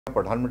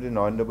প্ৰধানমন্ত্ৰী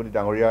নৰেন্দ্ৰ মোদী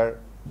ডাঙৰীয়াৰ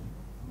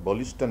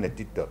বলিষ্ঠ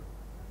নেতৃত্বত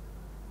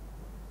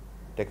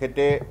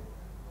তেখেতে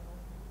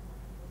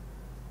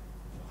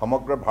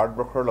সমগ্ৰ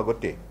ভাৰতবৰ্ষৰ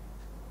লগতে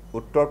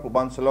উত্তৰ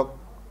পূৰ্বাঞ্চলক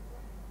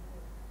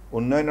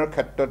উন্নয়নৰ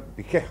ক্ষেত্ৰত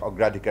বিশেষ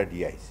অগ্ৰাধিকাৰ দি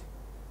আহিছে,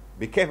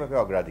 বিশেষভাৱে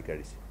অগ্ৰাধিকাৰ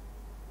দিছে।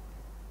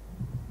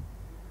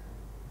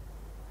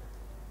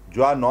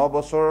 যোৱা 9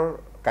 বছৰ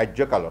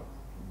কাৰ্যকালত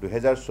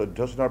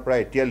 2014 চনৰ পৰা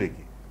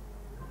এতিয়ালৈকে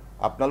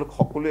আপোনালোক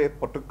সকলোৱে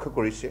প্ৰত্যক্ষ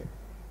কৰিছে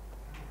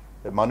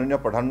মাননীয়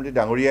প্ৰধানমন্ত্ৰী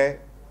ডাঙৰীয়াই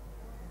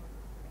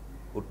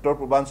উত্তৰ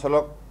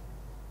পূৰ্বাঞ্চলক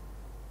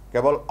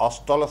কেৱল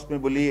অষ্টলক্ষ্মী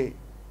বুলি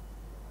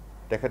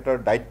তেখেতৰ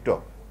দায়িত্ব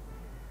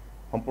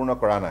সম্পূৰ্ণ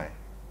কৰা নাই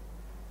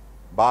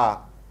বা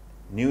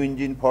new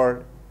engine for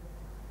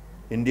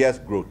India's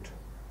growth,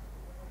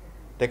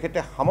 তেখেতে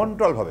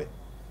সমান্তৰালভাৱে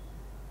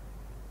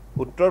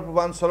উত্তৰ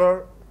পূৰ্বাঞ্চলৰ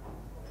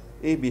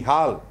এই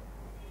বিশাল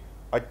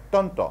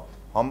অত্যন্ত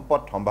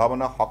সম্পদ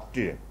সম্ভাৱনা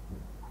শক্তিৰে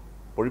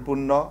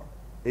পৰিপূৰ্ণ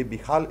এই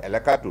বিশাল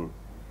এলেকাটোৰ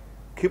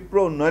ক্ষিপ্ৰ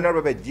উন্নয়নৰ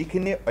বাবে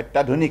যিখিনি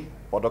অত্যাধুনিক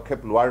পদক্ষেপ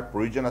লোৱাৰ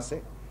প্ৰয়োজন আছে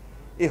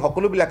এই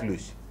সকলোবিলাক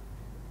লৈছে।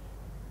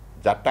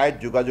 যাতায়াত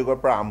যোগাযোগৰ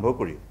পৰা আৰম্ভ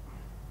কৰি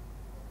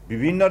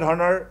বিভিন্ন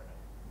ধৰণৰ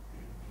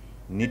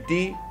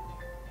নীতি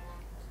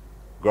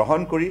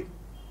গ্ৰহণ কৰি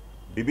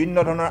বিভিন্ন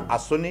ধৰণৰ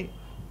আঁচনি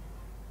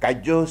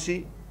কাৰ্যসূচী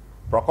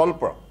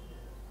প্ৰকল্প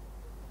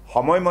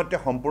সময়মতে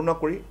সম্পূৰ্ণ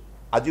কৰি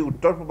আজি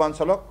উত্তৰ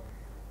পূৰ্বাঞ্চলক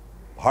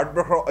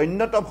ভাৰতবৰ্ষৰ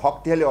অন্যতম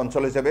শক্তিশালী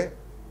অঞ্চল হিচাপে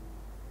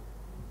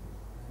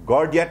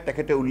গঢ় দিয়াত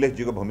তেখেতে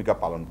উল্লেখযোগ্য ভূমিকা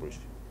পালন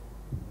কৰিছে।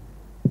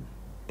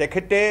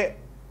 তেখেতে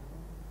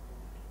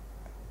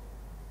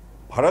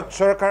ভাৰত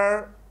চৰকাৰৰ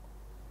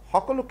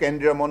সকলো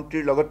কেন্দ্ৰীয়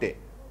মন্ত্ৰীৰ লগতে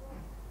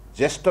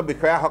জ্যেষ্ঠ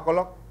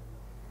বিষয়াসকলক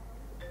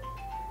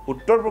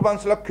উত্তৰ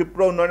পূৰ্বাঞ্চলক ক্ষিপ্ৰ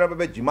উন্নয়নৰ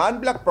বাবে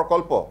যিমানবিলাক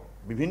প্ৰকল্প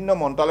বিভিন্ন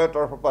মন্ত্ৰালয়ৰ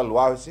তৰফৰ পৰা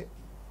লোৱা হৈছে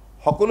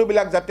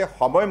সকলোবিলাক যাতে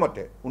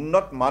সময়মতে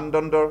উন্নত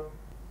মানদণ্ডৰ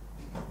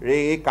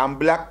এই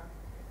কামবিলাক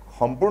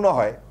সম্পূৰ্ণ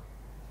হয়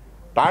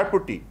তাৰ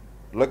প্ৰতি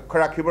লক্ষ্য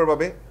ৰাখিবৰ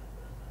বাবে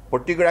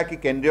প্ৰতিগৰাকী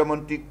কেন্দ্ৰীয়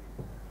মন্ত্ৰীক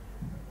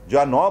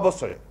যোৱা 9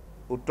 বছৰে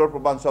উত্তৰ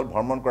পূৰ্বাঞ্চল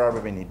ভ্ৰমণ কৰাৰ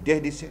বাবে নিৰ্দেশ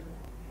দিছে।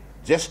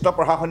 জ্যেষ্ঠ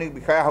প্ৰশাসনিক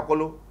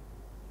বিষয়াসকলো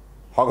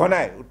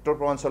সঘনাই উত্তৰ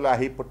পূৰ্বাঞ্চললৈ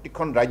আহি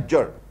প্ৰতিখন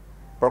ৰাজ্যৰ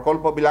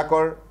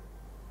প্ৰকল্পবিলাকৰ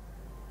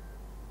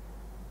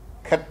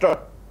ক্ষেত্ৰত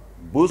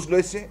বুজ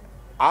লৈছে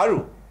আৰু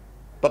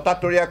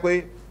ততাতৰীয়াকৈ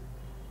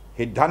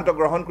সিদ্ধান্ত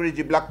গ্ৰহণ কৰি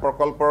যিবিলাক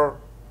প্ৰকল্পৰ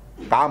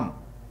কাম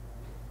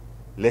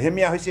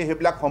লেহেমীয়া হৈছে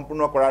সেইবিলাক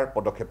সম্পূৰ্ণ কৰাৰ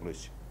পদক্ষেপ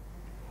লৈছে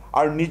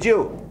আৰু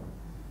নিজেও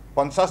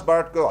 50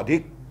 বাৰতকৈ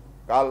অধিক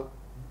কাল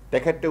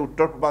তেখেতে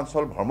উত্তৰ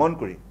পূৰ্বাঞ্চল ভ্ৰমণ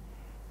কৰি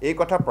এই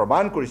কথা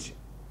প্ৰমাণ কৰিছে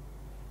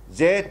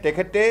যে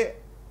তেখেতে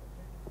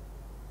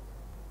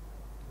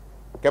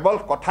কেৱল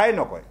কথাই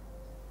নকয়,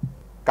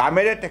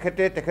 কামেৰে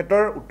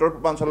তেখেতৰ উত্তৰ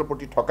পূৰ্বাঞ্চলৰ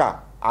প্ৰতি থকা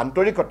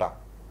আন্তৰিকতা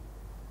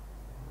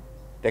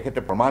তেখেতে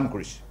প্ৰমাণ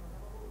কৰিছে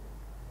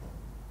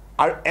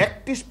আৰু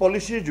এক্টিভ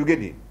পলিচিৰ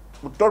যোগেদি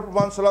উত্তৰ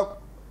পূৰ্বাঞ্চলক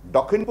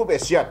দক্ষিণ পূব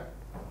এছিয়াত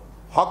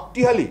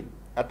শক্তিশালী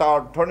এটা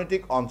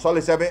অৰ্থনৈতিক অঞ্চল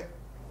হিচাপে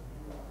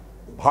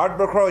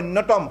ভাৰতবৰ্ষৰ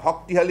অন্যতম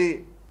শক্তিশালী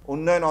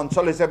উন্নয়ন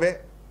অঞ্চল হিচাপে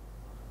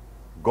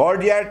গঢ়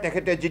দিয়াৰ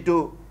তেখেতে যিটো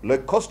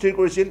লক্ষ্য স্থিৰ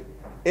কৰিছিল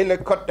এই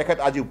লক্ষ্যত তেখেত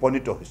আজি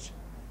উপনীত হৈছে।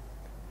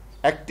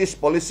 এক্টিভ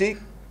পলিচি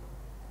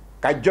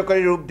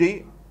কাৰ্যকৰী ৰূপ দি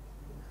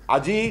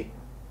আজি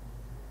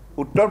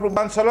উত্তৰ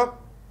পূৰ্বাঞ্চলক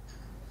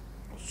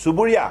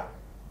চুবুৰীয়া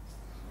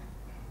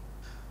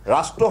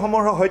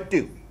ৰাষ্ট্ৰসমূহৰ সৈতে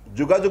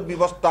যোগাযোগ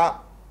ব্যৱস্থা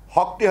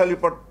শক্তিশালী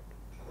ওপৰত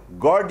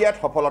গঢ় দিয়াত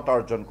সফলতা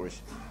অৰ্জন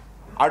কৰিছে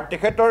আৰু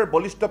তেখেতৰ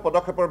বলিষ্ঠ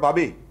পদক্ষেপৰ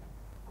বাবেই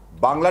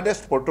বাংলাদেশ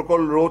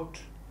প্ৰট'কল ৰোড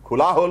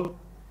খোলা হ'ল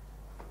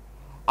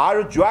আৰু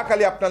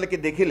যোৱাকালি আপোনালোকে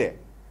দেখিলে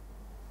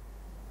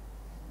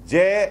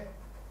যে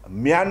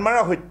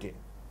ম্যানমাৰৰ সৈতে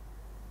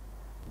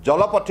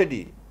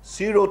জলপথেদি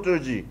চি ৰোডৰ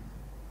যি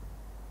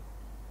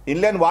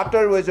ইনলেণ্ড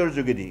ৱাটাৰৱেজৰ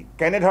যোগেদি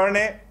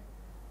কেনেধৰণে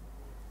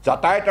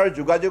যাতায়াত আৰু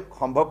যোগাযোগ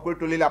সম্ভৱ কৰি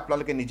তুলিলে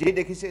আপোনালোকে নিজেই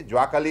দেখিছে।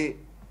 যোৱাকালি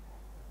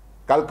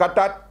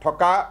কলকাতাত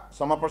থকা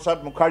শ্যামাপ্ৰসাদ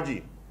মুখাৰ্জী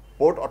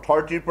পোৰ্ট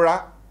অথৰিটিৰ পৰা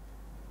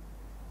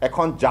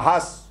এখন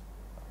জাহাজ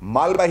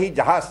মালবাহী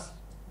জাহাজ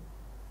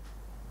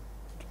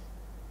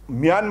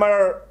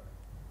ম্যানমাৰৰ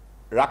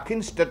ৰাখিন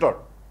ষ্টেটৰ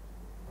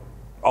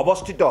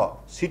অৱস্থিত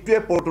চিটুৱে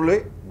পোৰ্টলৈ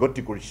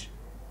গতি কৰিছে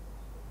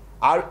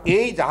আৰু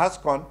এই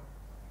জাহাজখন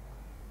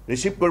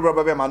ৰিচিভ কৰিবৰ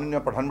বাবে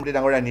মাননীয় প্ৰধানমন্ত্ৰী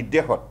ডাঙৰীয়াৰ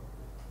নিৰ্দেশত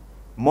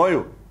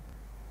ময়ো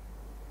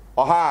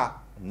অহা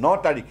 9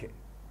 তাৰিখে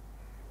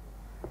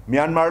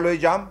ম্যানমাৰলৈ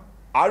যাম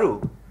আৰু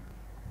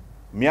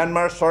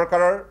ম্যানমাৰ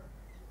চৰকাৰৰ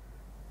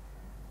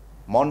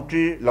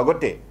মন্ত্ৰীৰ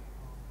লগতে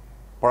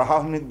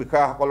প্ৰশাসনিক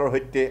বিষয়াসকলৰ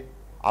সৈতে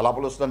আলাপ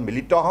আলোচনাত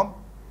মিলিত হ'ম।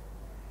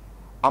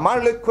 আমাৰ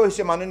লক্ষ্য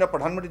হৈছে মাননীয়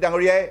প্ৰধানমন্ত্ৰী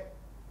ডাঙৰীয়াই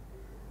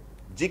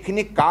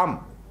যিখিনি কাম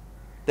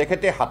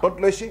তেখেতে হাতত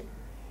লৈছে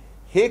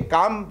সেই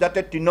কাম যাতে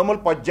তৃণমূল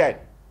পৰ্যায়ত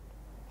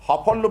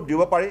সফল ৰূপ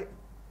দিব পাৰি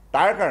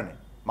তাৰ কাৰণে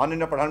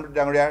মাননীয় প্ৰধানমন্ত্ৰী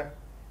ডাঙৰীয়াৰ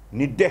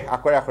নিৰ্দেশ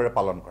আখৰে আখৰে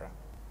পালন কৰা।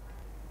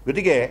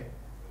 গতিকে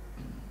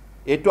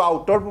এইটো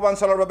উত্তৰ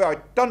পূৰ্বাঞ্চলৰ বাবে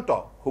অত্যন্ত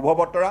শুভ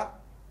বতৰা,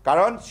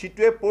 কাৰণ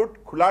চিটুৱে পোৰ্ট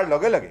খোলাৰ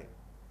লগে লগে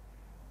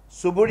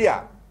চুবুৰীয়া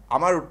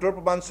আমাৰ উত্তৰ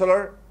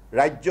পূৰ্বাঞ্চলৰ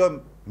ৰাজ্য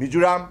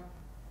মিজোৰাম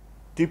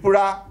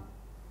ত্ৰিপুৰা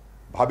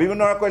ভাবিব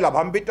নোৱাৰাকৈ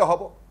লাভান্বিত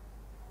হ'ব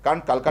কাৰণ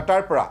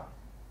কলকাতাৰ পৰা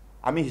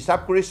আমি হিচাপ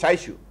কৰি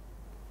চাইছোঁ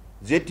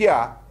যেতিয়া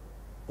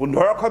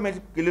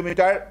 1500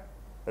 কিলোমিটাৰ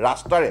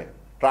ৰাস্তাৰে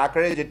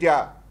ট্ৰাকেৰে যেতিয়া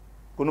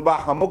কোনোবা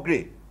সামগ্ৰী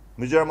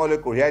মিজোৰামলৈ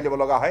কঢ়িয়াই দিব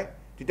লগা হয়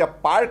তেতিয়া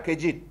পাৰ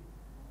কেজিত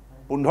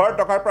 15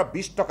 টকাৰ পৰা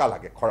 20 টকা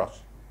লাগে খৰচ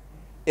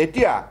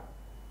এতিয়া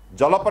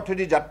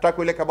জলপথেদি যাত্ৰা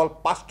কৰিলে কেৱল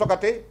 5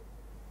 টকাতে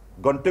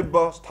গন্তব্য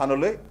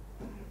স্থানলৈ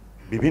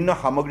বিভিন্ন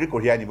সামগ্ৰী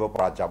কঢ়িয়াই নিব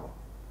পৰা যাব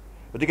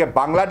গতিকে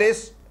বাংলাদেশ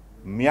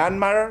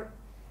ম্যানমাৰৰ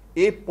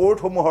এই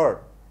পোৰ্টসমূহৰ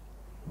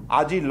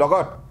আজি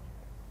লগত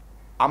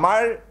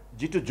আমাৰ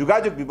যিটো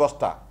যোগাযোগ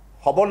ব্যৱস্থা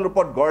সবল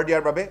ৰূপত গঢ়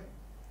দিয়াৰ বাবে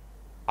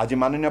আজি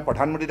মাননীয়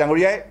প্ৰধানমন্ত্ৰী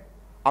ডাঙৰীয়াই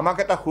আমাক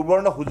এটা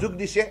সুবৰ্ণ সুযোগ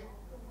দিছে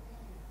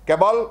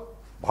কেৱল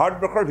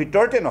ভাৰতবৰ্ষৰ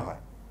ভিতৰতে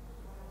নহয়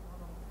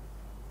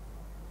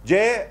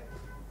যে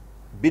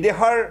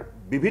বিদেশৰ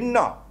বিভিন্ন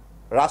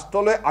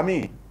ৰাষ্ট্ৰলৈ আমি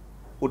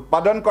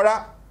উৎপাদন কৰা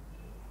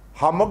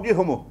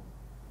সামগ্ৰীসমূহ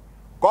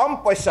কম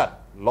পইচাত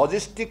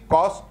লজিষ্টিক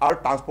কষ্ট আৰু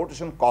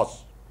ট্ৰান্সপৰ্টেশ্যন কষ্ট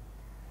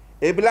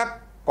এইবিলাক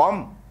কম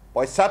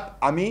পইচাত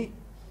আমি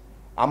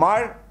আমাৰ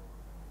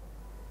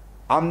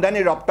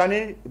আমদানি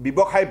ৰপ্তানিৰ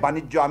ব্যৱসায়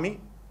বাণিজ্য আমি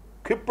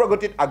ক্ষিপ্ৰ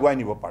গতিত আগুৱাই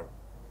নিব পাৰোঁ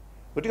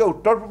গতিকে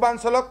উত্তৰ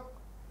পূৰ্বাঞ্চলক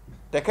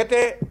তেখেতে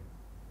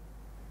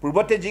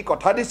পূৰ্বতে যি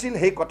কথা দিছিল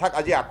সেই কথাক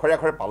আজি আখৰে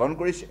আখৰে পালন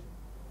কৰিছে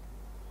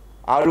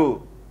আৰু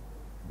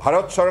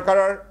ভাৰত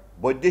চৰকাৰৰ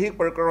বৈদেশিক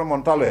পৰিক্ৰমা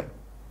মন্ত্ৰালয়ে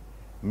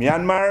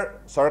ম্যানমাৰ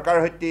চৰকাৰৰ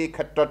সৈতে এই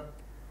ক্ষেত্ৰত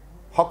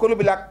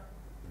সকলোবিলাক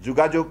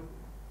যোগাযোগ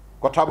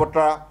কথা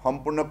বতৰা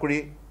সম্পূৰ্ণ কৰি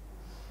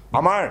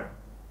আমাৰ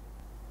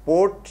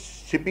পোৰ্ট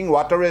শ্বিপিং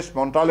ৱাটাৰৱেজ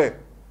মন্ত্ৰালয়ে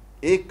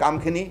এই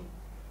কামখিনি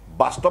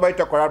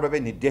বাস্তৱায়িত কৰাৰ বাবে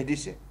নিৰ্দেশ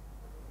দিছে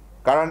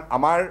কাৰণ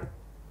আমাৰ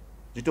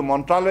যিটো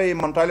মন্ত্ৰালয় এই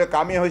মন্ত্ৰালয়ৰ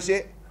কামেই হৈছে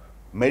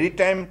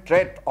মেৰিটাইম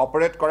ট্ৰেড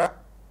অপাৰেট কৰা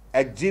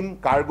এক্সিম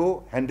কাৰ্গো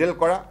হেণ্ডেল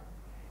কৰা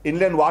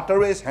ইনলেণ্ড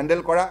ৱাটাৰৱেজ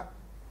হেণ্ডেল কৰা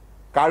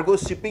কাৰ্গো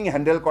শ্বিপিং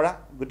হেণ্ডেল কৰা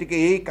গতিকে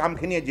এই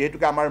কামখিনিয়ে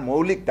যিহেতুকে আমাৰ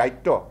মৌলিক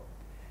দায়িত্ব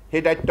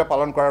সেই দায়িত্ব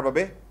পালন কৰাৰ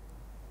বাবে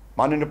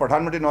মাননীয়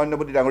প্ৰধানমন্ত্ৰী নৰেন্দ্ৰ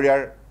মোদী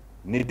ডাঙৰীয়াৰ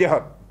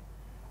নিৰ্দেশত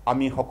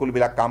আমি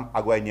সকলোবিলাক কাম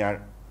আগুৱাই নিয়াৰ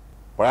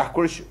প্ৰয়াস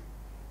কৰিছোঁ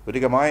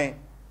গতিকে মই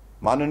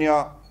মাননীয়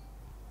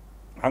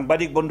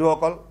সাংবাদিক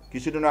বন্ধুসকল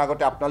কিছুদিনৰ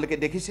আগতে আপোনালোকে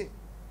দেখিছে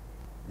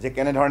যে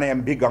কেনেধৰণে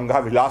MV গংগা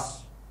ভিলাছ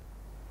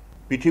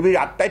পৃথিৱীৰ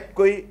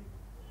আটাইতকৈ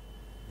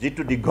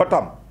যিটো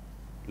দীৰ্ঘতম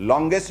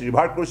লংগেষ্ট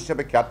ৰিভাৰ ক্ৰুজ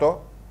হিচাপে খ্যাত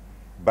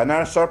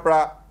বেনাৰসৰ পৰা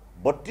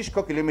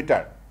 3200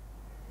 কিলোমিটাৰ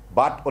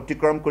বাট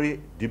অতিক্ৰম কৰি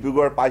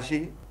ডিব্ৰুগড় পাইছি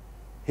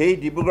সেই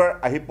ডিব্ৰুগড়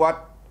আহি পোৱাত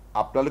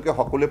আপোনালোকে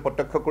সকলোৱে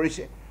প্ৰত্যক্ষ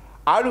কৰিছে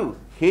আৰু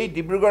সেই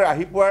ডিব্ৰুগড়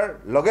আহি পোৱাৰ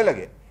লগে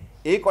লগে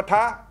এই কথা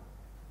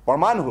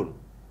প্ৰমাণ হ'ল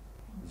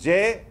যে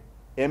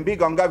MV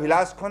গংগা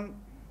ভিলাছখন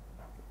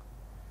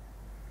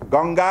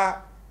গংগা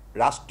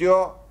ৰাষ্ট্ৰীয়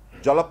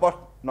জলপথ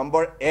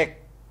নম্বৰ 1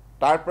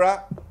 তাৰ পৰা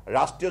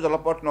ৰাষ্ট্ৰীয়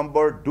জলপথ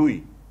নম্বৰ 2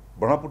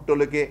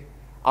 ব্ৰহ্মপুত্ৰলৈকে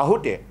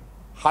আহোঁতে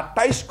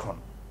 27খন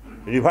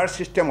ৰিভাৰ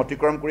ছিষ্টেম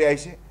অতিক্ৰম কৰি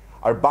আহিছে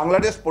আৰু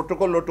বাংলাদেশ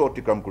প্ৰট'কল ৰোডটো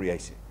অতিক্ৰম কৰি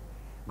আহিছে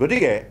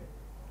গতিকে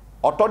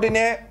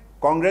অতদিনে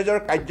কংগ্ৰেছৰ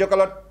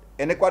কাৰ্যকালত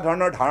এনেকুৱা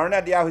ধৰণৰ ধাৰণা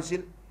দিয়া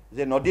হৈছিল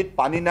যে নদীত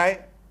পানী নাই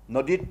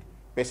নদীত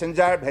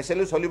পেছেঞ্জাৰ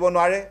ভেছেলো চলিব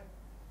নোৱাৰে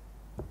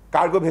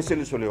কাৰ্গো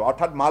ভেছেলো চলিব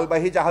অৰ্থাৎ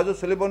মালবাহী জাহাজো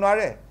চলিব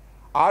নোৱাৰে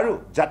আৰু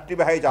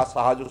যাত্ৰীবাহী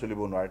জাহাজো চলিব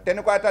নোৱাৰে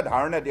তেনেকুৱা এটা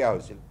ধাৰণা দিয়া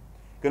হৈছিল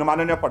কিন্তু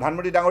মাননীয়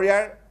প্ৰধানমন্ত্ৰী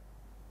ডাঙৰীয়াৰ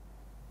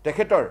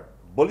তেখেতৰ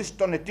বলিষ্ঠ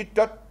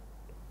নেতৃত্বত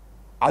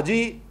আজি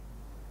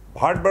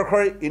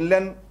ভাৰতবৰ্ষৰ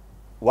ইনলেণ্ড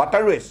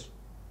ৱাটাৰৱেজ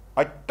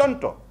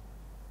অত্যন্ত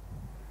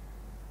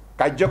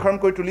কাৰ্যক্ষম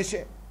কৰি তুলিছে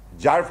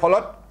যাৰ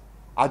ফলত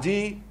আজি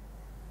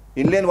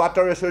ইনলেণ্ড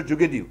ৱাটাৰৱেজৰ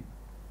যোগেদিও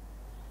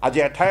আজি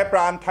এঠাইৰ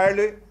পৰা আন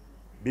ঠাইলৈ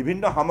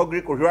বিভিন্ন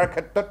সামগ্ৰী কঢ়িওৱাৰ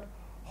ক্ষেত্ৰত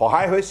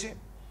সহায় হৈছে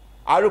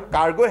আৰু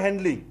কাৰ্গো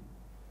হেণ্ডলিং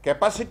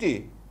কেপাচিটি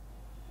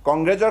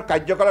কংগ্ৰেছৰ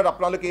কাৰ্যকালত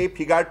আপোনালোকে এই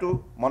ফিগাৰটো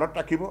মনত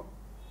ৰাখিব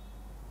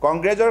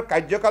কংগ্ৰেছৰ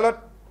কাৰ্যকালত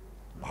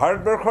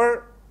ভাৰতবৰ্ষৰ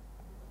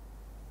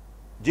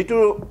যিটো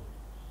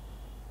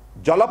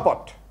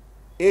জলপথ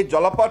এই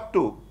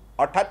জলপথটো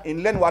অৰ্থাৎ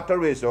ইনলেণ্ড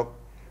ৱাটাৰৱেজক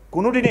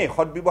কোনোদিনেই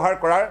সদব্যৱহাৰ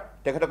কৰাৰ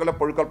তেখেতসকলে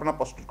পৰিকল্পনা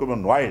প্ৰস্তুত কৰিব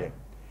নোৱাৰিলে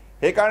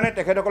সেইকাৰণে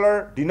তেখেতসকলৰ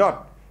দিনত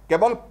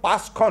কেৱল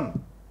 5খন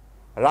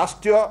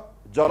ৰাষ্ট্ৰীয়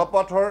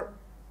জলপথৰ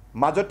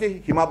মাজতে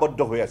সীমাবদ্ধ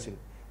হৈ আছিল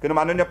কিন্তু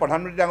মাননীয়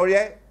প্ৰধানমন্ত্ৰী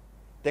ডাঙৰীয়াই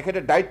তেখেতে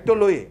দায়িত্ব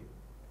লৈ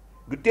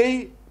গোটেই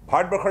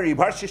ভাৰতবৰ্ষৰ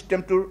ৰিভাৰ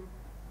ছিষ্টেমটোৰ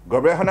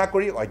গৱেষণা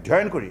কৰি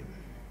অধ্যয়ন কৰি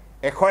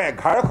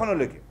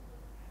 111খনলৈকে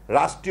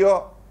ৰাষ্ট্ৰীয়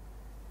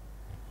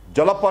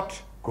জলপথ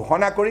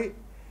ঘোষণা কৰি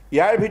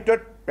ইয়াৰ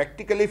ভিতৰত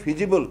practically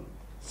feasible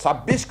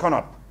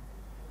 26খনত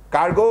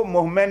cargo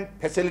movement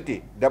facility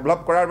develop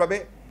কৰাৰ বাবে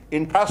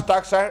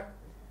ইনফ্ৰাষ্ট্ৰাকচাৰ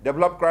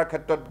ডেভেলপ কৰাৰ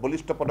ক্ষেত্ৰত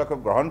বলিষ্ঠ পদক্ষেপ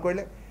গ্ৰহণ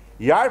কৰিলে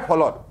ইয়াৰ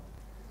ফলত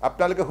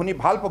আপোনালোকে শুনি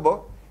ভাল পাব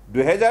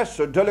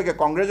 2014লৈকে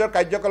কংগ্ৰেছৰ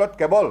কাৰ্যকালত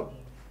কেৱল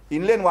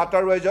ইনলেণ্ড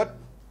ৱাটাৰৱেজত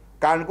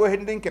কাৰ্গো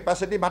হেণ্ডলিং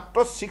কেপাচিটি মাত্ৰ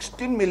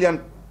 16 মিলিয়ন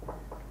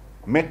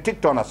মেট্ৰিক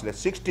টন আছিলে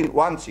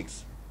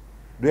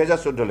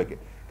 2014লৈকে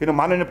কিন্তু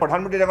মাননীয়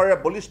প্ৰধানমন্ত্ৰী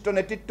ডাঙৰীয়াৰ বলিষ্ঠ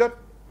নেতৃত্বত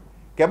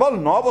কেৱল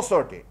 9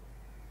 বছৰতে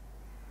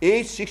এই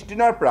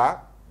 16ৰ পৰা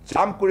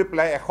জাম্প কৰি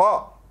পেলাই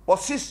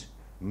 125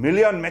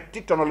 million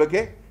metric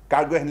টনলৈকে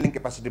cargo handling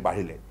capacity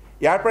বাঢ়িলে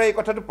ইয়াৰ পৰা এই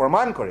কথাটো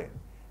প্ৰমাণ কৰে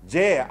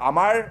যে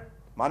আমাৰ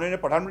মাননীয়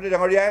প্ৰধানমন্ত্ৰী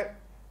ডাঙৰীয়াই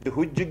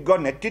সুযোগ্য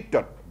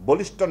নেতৃত্বত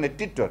বলিষ্ঠ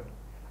নেতৃত্বত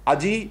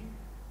আজি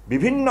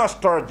বিভিন্ন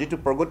স্তৰত যিটো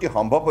প্ৰগতি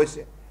সম্ভৱ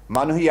হৈছে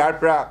মানুহ ইয়াৰ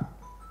পৰা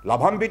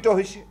লাভান্বিত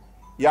হৈছে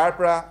ইয়াৰ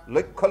পৰা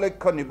লক্ষ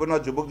লক্ষ নিবনুৱা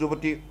যুৱক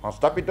যুৱতী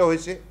সংস্থাপিত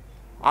হৈছে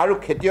আৰু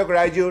খেতিয়ক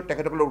ৰাইজেও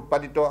তেখেতসকলৰ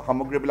উৎপাদিত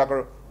সামগ্ৰীবিলাকৰ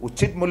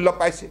উচিত মূল্য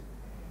পাইছে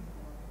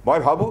মই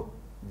ভাবোঁ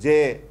যে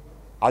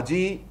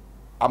আজি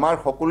আমাৰ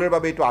সকলোৰে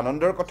বাবে এইটো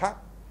আনন্দৰ কথা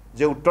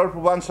যে উত্তৰ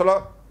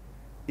পূৰ্বাঞ্চলত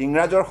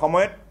ইংৰাজৰ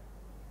সময়ত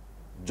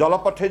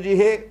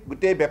জলপথেদিহে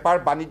গোটেই বেপাৰ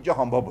বাণিজ্য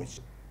সম্ভৱ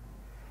হৈছে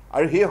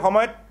আৰু সেই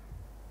সময়ত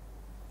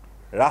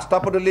ৰাস্তা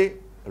পদূলি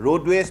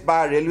ৰোডৱেজ বা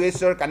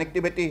ৰেলৱেজৰ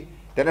কানেক্টিভিটি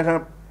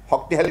তেনেধৰণৰ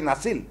শক্তিশালী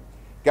নাছিল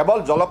কেৱল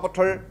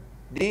জলপথৰ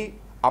দি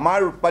আমাৰ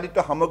উৎপাদিত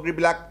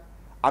সামগ্ৰীবিলাক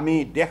আমি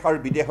দেশ আৰু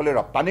বিদেশলৈ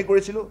ৰপ্তানি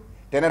কৰিছিলোঁ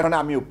তেনেধৰণে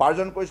আমি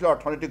উপাৰ্জন কৰিছিলোঁ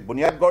অৰ্থনৈতিক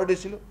বুনিয়াদ গঢ়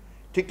দিছিলোঁ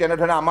ঠিক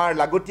তেনেধৰণে আমাৰ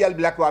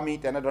লাগতিয়ালবিলাকো আমি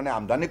তেনেধৰণে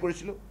আমদানি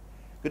কৰিছিলোঁ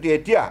কিন্তু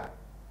এতিয়া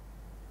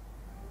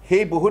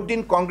সেই বহুত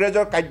দিন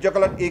কংগ্ৰেছৰ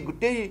কাৰ্যকালত এই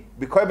গোটেই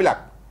বিষয়বিলাক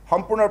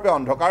সম্পূৰ্ণৰূপে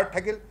অন্ধকাৰত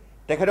থাকিল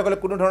তেখেতসকলে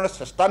কোনো ধৰণৰ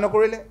চেষ্টা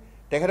নকৰিলে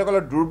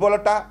তেখেতসকলৰ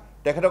দুৰ্বলতা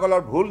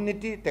তেখেতসকলৰ ভুল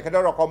নীতি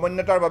তেখেতৰ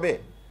অকমন্যতাৰ বাবে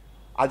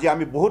আজি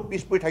আমি বহুত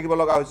পিছ পৰি থাকিব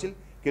লগা হৈছিল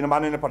কিন্তু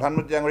মাননীয়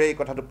প্ৰধানমন্ত্ৰী ডাঙৰীয়াই এই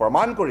কথাটো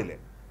প্ৰমাণ কৰিলে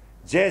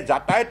যে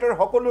যাতায়াতৰ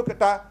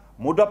সকলোকেইটা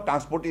মোড অফ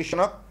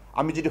ট্ৰান্সপৰ্টেশ্যনক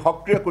আমি যদি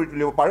সক্ৰিয় কৰি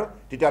তুলিব পাৰোঁ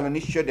তেতিয়াহ'লে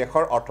নিশ্চয়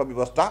দেশৰ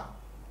অৰ্থব্যৱস্থা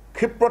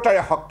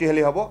ক্ষিপ্ৰতাৰে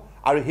শক্তিশালী হ'ব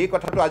আৰু সেই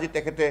কথাটো আজি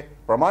তেখেতে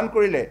প্ৰমাণ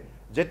কৰিলে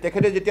যে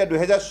তেখেতে যেতিয়া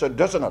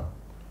 2014 চনত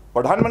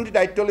প্ৰধানমন্ত্ৰী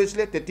দায়িত্ব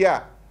লৈছিলে তেতিয়া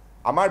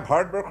আমাৰ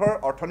ভাৰতবৰ্ষৰ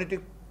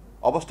অৰ্থনৈতিক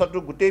অৱস্থাটো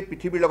গোটেই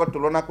পৃথিৱীৰ লগত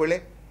তুলনা কৰিলে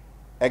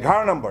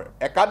 11 নম্বৰ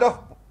একাদশ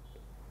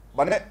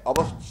মানে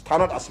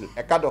অৱস্থানত আছিল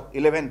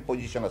 11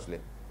 পজিশ্যন আছিলে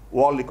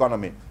ৱৰ্ল্ড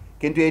ইকনমি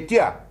কিন্তু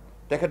এতিয়া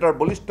তেখেতৰ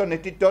বলিষ্ঠ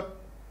নেতৃত্বত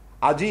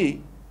আজি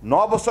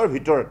 9 বছৰ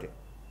ভিতৰতে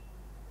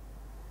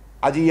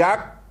আজি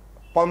ইয়াক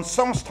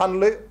পঞ্চম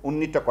স্থানলৈ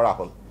উন্নীত কৰা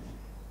হ'ল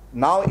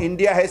নাও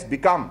India has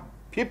became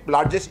 5th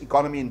largest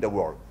economy in the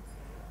world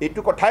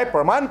এইটো কথাই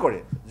প্ৰমাণ কৰে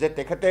যে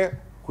তেখেতে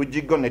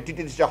সুযোগ্য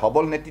নেতৃত্ব দিছে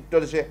সবল নেতৃত্ব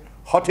দিছে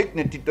সঠিক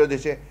নেতৃত্ব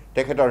দিছে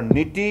তেখেতৰ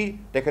নীতি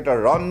তেখেতৰ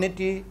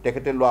ৰণনীতি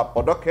তেখেতে লোৱা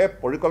পদক্ষেপ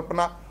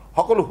পৰিকল্পনা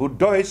সকলো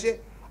শুদ্ধ হৈছে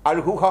আৰু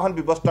সুশাসন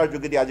ব্যৱস্থাৰ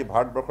যোগেদি আজি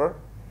ভাৰতবৰ্ষৰ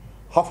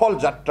সফল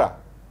যাত্ৰা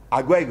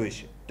আগুৱাই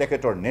গৈছে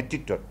তেখেতৰ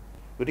নেতৃত্বত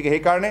গতিকে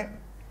সেইকাৰণে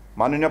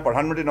মাননীয়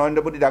প্ৰধানমন্ত্ৰী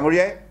নৰেন্দ্ৰ মোদী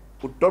ডাঙৰীয়াই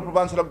উত্তৰ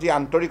পূৰ্বাঞ্চলক যি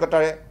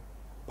আন্তৰিকতাৰে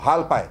ভাল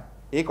পায়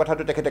এই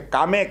কথাটো তেখেতে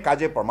কামে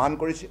কাজে প্ৰমাণ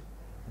কৰিছে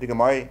গতিকে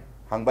মই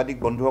সাংবাদিক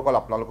বন্ধুসকল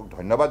আপোনালোকক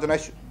ধন্যবাদ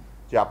জনাইছোঁ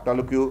যে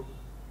আপোনালোকেও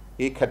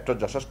এই ক্ষেত্ৰত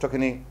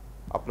যথেষ্টখিনি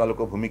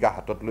আপোনালোকৰ ভূমিকা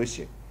হাতত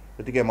লৈছে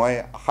গতিকে মই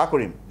আশা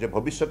কৰিম যে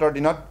ভৱিষ্যতৰ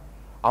দিনত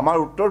আমাৰ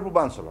উত্তৰ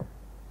পূৰ্বাঞ্চলৰ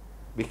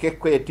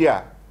বিশেষকৈ এতিয়া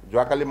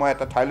যোৱাকালি মই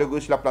এটা ঠাইলৈ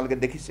গৈছিলোঁ আপোনালোকে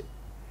দেখিছে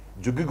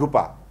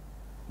Jogighopa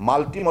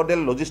multi modal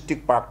logistic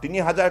park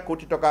 3000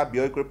 কোটি টকা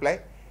ব্যয় কৰি পেলাই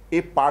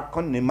এই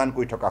পাৰ্কখন নিৰ্মাণ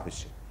কৰি থকা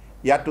হৈছে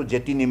ইয়াতো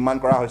জেটি নিৰ্মাণ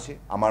কৰা হৈছে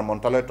আমাৰ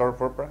মন্ত্ৰালয়ৰ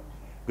তৰফৰ পৰা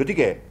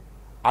গতিকে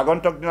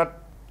আগন্তুক দিনত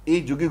এই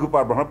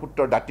যোগীঘোপাৰ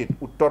ব্ৰহ্মপুত্ৰৰ দাঁতিত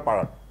উত্তৰ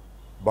পাৰত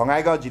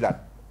বঙাইগাঁও জিলাত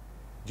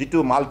যিটো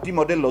মাল্টি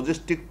মডেল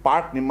লজিষ্টিক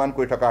পাৰ্ক নিৰ্মাণ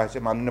কৰি থকা হৈছে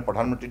মাননীয়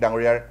প্ৰধানমন্ত্ৰী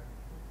ডাঙৰীয়াৰ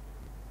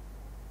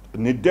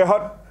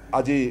নিৰ্দেশত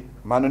আজি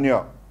মাননীয়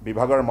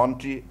বিভাগৰ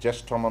মন্ত্ৰী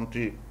জ্যেষ্ঠ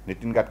মন্ত্ৰী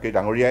নীতিন গাডকাৰী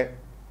ডাঙৰীয়াই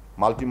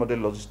multi modal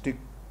logistic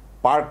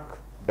park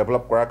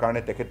develop কৰাৰ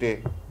কাৰণে তেখেতে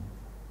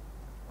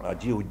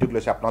যি উদ্যোগ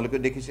লৈছে আপোনালোকে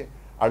দেখিছে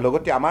আৰু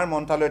লগতে আমাৰ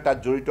মন্ত্ৰালয় তাত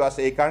জড়িত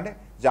আছে এই কাৰণে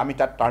যে আমি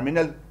তাত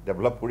টাৰ্মিনেল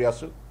ডেভেলপ কৰি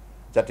আছোঁ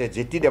যাতে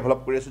জেটি ডেভেলপ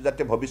কৰি আছোঁ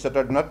যাতে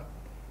ভৱিষ্যতৰ দিনত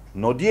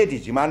নদীয়েদি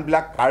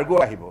যিমানবিলাক কাৰ্গো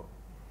আহিব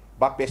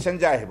বা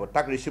পেচেঞ্জাৰ আহিব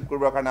তাক ৰিচিভ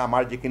কৰিবৰ কাৰণে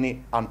আমাৰ যিখিনি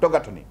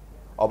আন্তঃগাঁথনি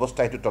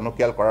অৱস্থা সেইটো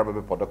টনকিয়াল কৰাৰ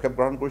বাবে পদক্ষেপ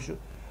গ্ৰহণ কৰিছোঁ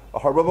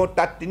সৰ্বমুঠ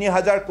তাত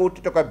 3000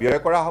 কোটি টকা ব্যয়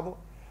কৰা হ'ব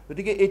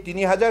গতিকে এই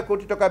 3000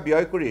 কোটি টকা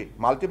ব্যয় কৰি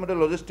মাল্টি মডেল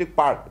লজিষ্টিক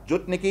পাৰ্ক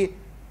য'ত নেকি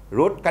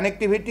ৰোড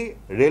কানেক্টিভিটি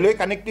ৰেলৱে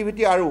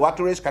কানেক্টিভিটি আৰু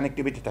ৱাটাৰৱেজ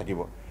কানেক্টিভিটি থাকিব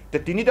তে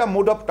তিনিটা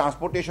মোড অফ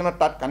ট্ৰান্সপৰ্টেশ্যনত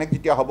তাত কানেক্ট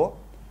যেতিয়া হ'ব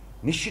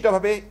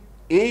নিশ্চিতভাৱে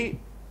এই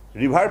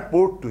ৰিভাৰ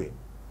পৰ্টটোৱে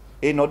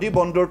এই নদী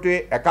বন্দৰটোৱে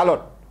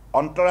একালত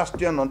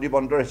আন্তঃৰাষ্ট্ৰীয় নদী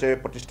বন্দৰ হিচাপে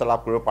প্ৰতিষ্ঠা লাভ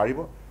কৰিব পাৰিব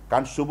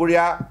কাৰণ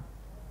চুবুৰীয়া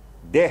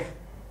দেশ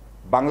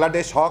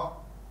বাংলাদেশ হওক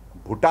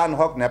ভূটান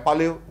হওক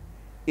নেপালেও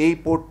এই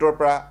পৰ্টৰ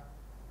পৰা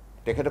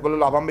তেখেতসকলে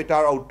লাভান্বিত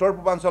আৰু উত্তৰ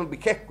পূৰ্বাঞ্চল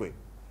বিশেষকৈ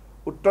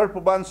উত্তৰ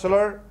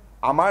পূৰ্বাঞ্চলৰ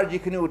আমাৰ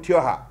যিখিনি উঠি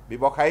অহা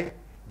ব্যৱসায়ী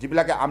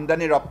যিবিলাকে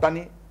আমদানি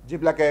ৰপ্তানি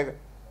যিবিলাকে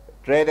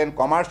ট্ৰেড এণ্ড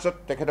কমাৰ্চত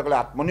তেখেতসকলে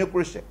আত্মনিয়োগ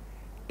কৰিছে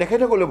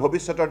তেখেতসকলে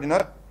ভৱিষ্যতৰ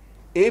দিনত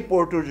এই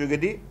পৰ্টৰ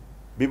যোগেদি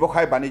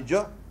ব্যৱসায় বাণিজ্য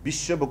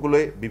বিশ্ব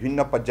বুকুলৈ বিভিন্ন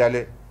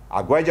পৰ্যায়লৈ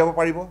আগুৱাই যাব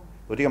পাৰিব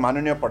গতিকে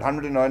মাননীয়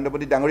প্ৰধানমন্ত্ৰী নৰেন্দ্ৰ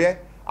মোদী ডাঙৰীয়াই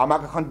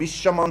আমাক এখন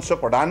বিশ্ব মঞ্চ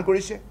প্ৰদান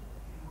কৰিছে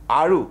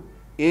আৰু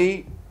এই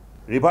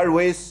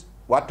ৰিভাৰৱেজ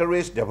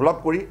ৱাটাৰৱেজ ডেভেলপ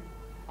কৰি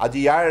আজি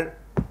ইয়াৰ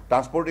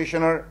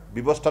ট্ৰান্সপৰ্টেশ্যনৰ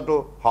ব্যৱস্থাটো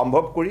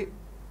সম্ভৱ কৰি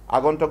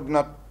আগন্তুক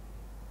দিনত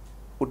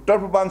উত্তৰ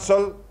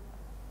পূৰ্বাঞ্চল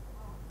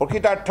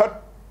প্ৰকৃতাৰ্থত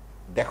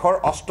দেশৰ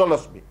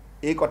অষ্টলক্ষ্মী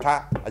এই কথা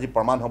আজি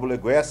প্ৰমাণ হ'বলৈ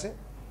গৈ আছে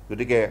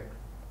গতিকে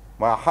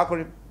মই আশা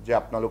কৰিম যে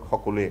আপোনালোক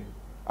সকলোৱে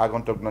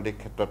আগন্তুক দিনত এই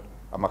ক্ষেত্ৰত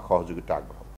আমাক সহযোগিতা আগবঢ়াব